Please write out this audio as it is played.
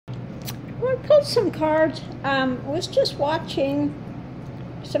Well, I pulled some cards. Was just watching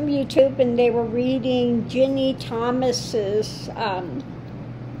some YouTube, and they were reading Ginny Thomas's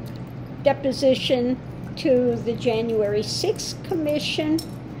deposition to the January 6th Commission.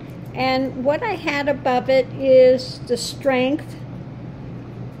 And what I had above it is the strength.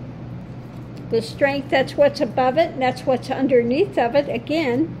 The strength, that's what's above it, and that's what's underneath of it.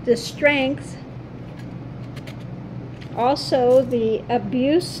 Again, the strength. Also, the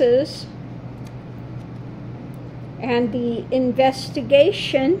abuses and the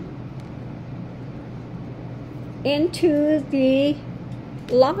investigation into the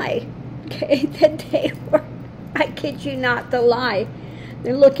lie. Okay, that they were, I kid you not, the lie.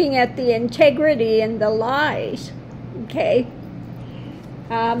 They're looking at the integrity and the lies, okay,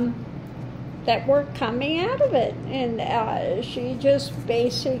 that were coming out of it. And she just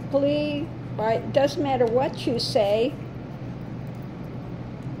basically, it doesn't matter what you say,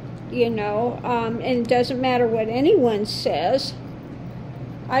 you know, and it doesn't matter what anyone says.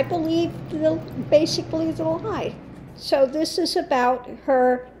 I believe basically the lie. So this is about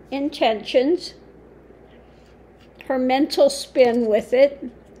her intentions, her mental spin with it.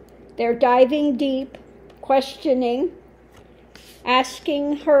 They're diving deep, questioning,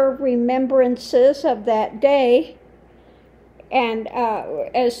 asking her remembrances of that day, and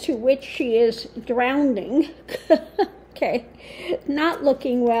as to which she is drowning. Okay, not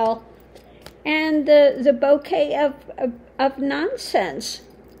looking well. And the bouquet of nonsense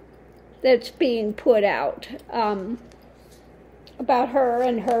that's being put out about her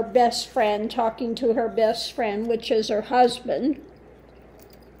and her best friend, talking to her best friend, which is her husband.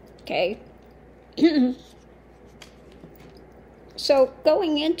 Okay. So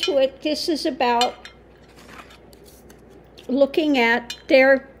going into it, this is about looking at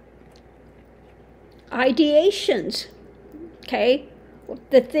their ideations, okay?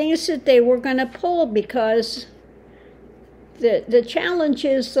 The things that they were going to pull, because the challenge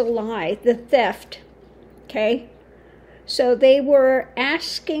is the lie, the theft, okay? So they were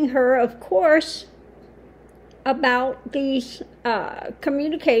asking her, of course, about these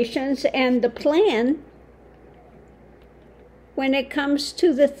communications and the plan when it comes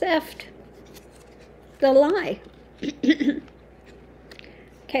to the theft, the lie.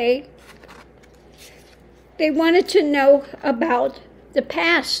 Okay? They wanted to know about the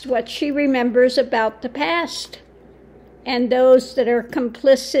past, what she remembers about the past, and those that are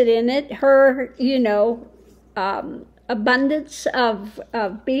complicit in it, her, you know, abundance of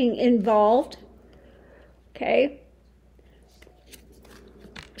being involved. Okay?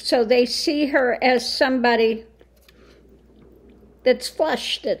 So they see her as somebody that's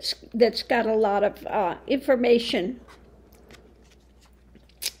flush, that's got a lot of information.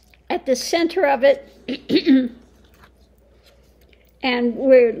 At the center of it, and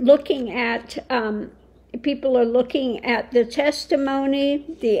we're looking at, people are looking at the testimony,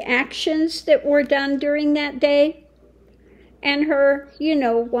 the actions that were done during that day, and her, you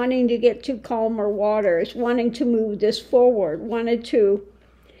know, wanting to get to calmer waters, wanting to move this forward, wanted to,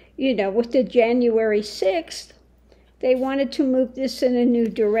 you know, with the January 6th, they wanted to move this in a new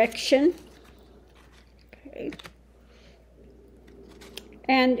direction. Okay.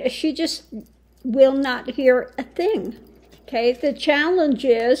 And she just will not hear a thing. Okay, the challenge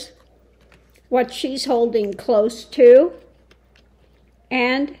is what she's holding close to,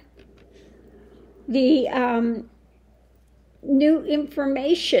 and the new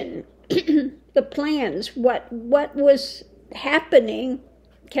information, the plans, what was happening,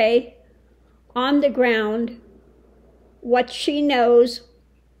 okay, on the ground, what she knows,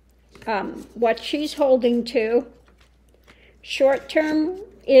 what she's holding to. Short term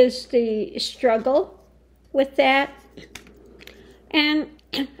is the struggle with that, and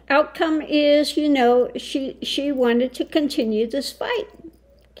outcome is, you know, she wanted to continue this fight,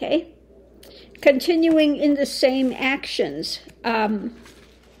 okay? Continuing in the same actions.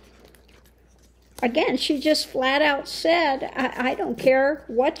 Again, she just flat out said, I don't care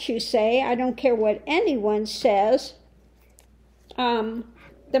what you say, I don't care what anyone says.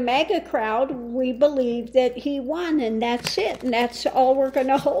 The MAGA crowd, we believe that he won, and that's it, and that's all we're going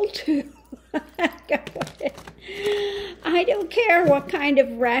to hold to. I don't care what kind of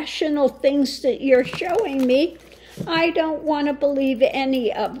rational things that you're showing me. I don't want to believe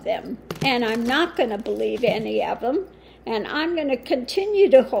any of them, and I'm not going to believe any of them, and I'm going to continue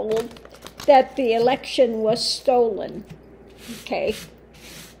to hold that the election was stolen, okay?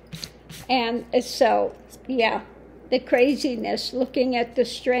 And so, yeah, the craziness, looking at the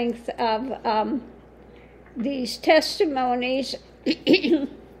strength of these testimonies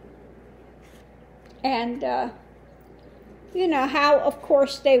and you know, how, of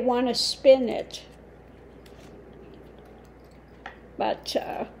course, they want to spin it. But,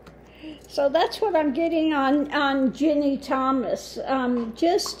 so that's what I'm getting on Ginny Thomas.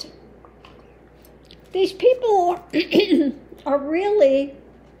 Just, these people are really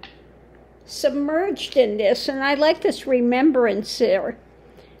submerged in this, and I like this remembrance here.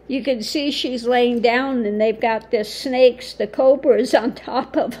 You can see she's laying down, and they've got the snakes, the cobras on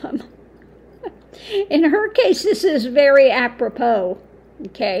top of them. In her case, this is very apropos,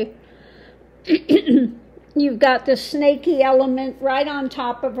 okay? You've got the snaky element right on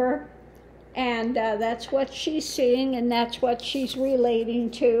top of her, and that's what she's seeing, and that's what she's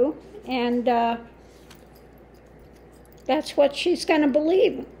relating to, and that's what she's going to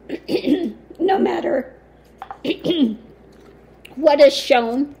believe, no matter what is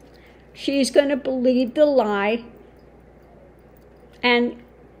shown. She's going to believe the lie and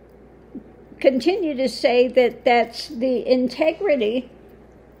continue to say that that's the integrity,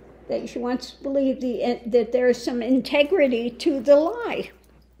 that she wants to believe that there's some integrity to the lie.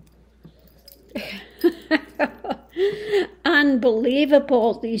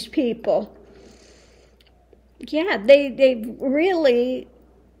 Unbelievable, these people. Yeah, they really,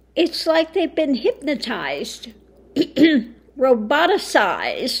 it's like they've been hypnotized,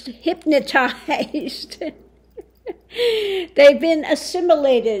 roboticized, hypnotized. They've been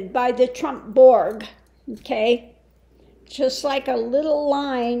assimilated by the Trump Borg, okay? Just like a little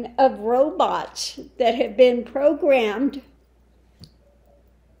line of robots that have been programmed,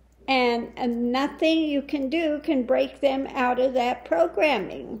 and nothing you can do can break them out of that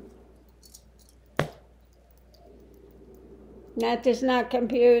programming. That does not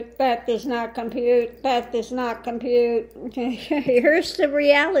compute, that does not compute, that does not compute. Here's the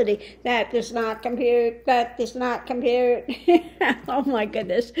reality. That does not compute, that does not compute. Oh my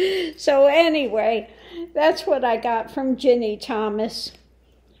goodness. So anyway, that's what I got from Ginny Thomas.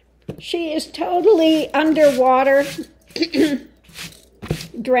 She is totally underwater,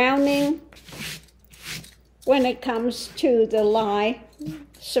 drowning when it comes to the lie,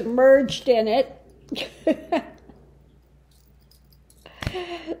 submerged in it.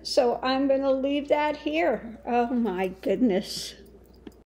 So I'm going to leave that here. Oh my goodness.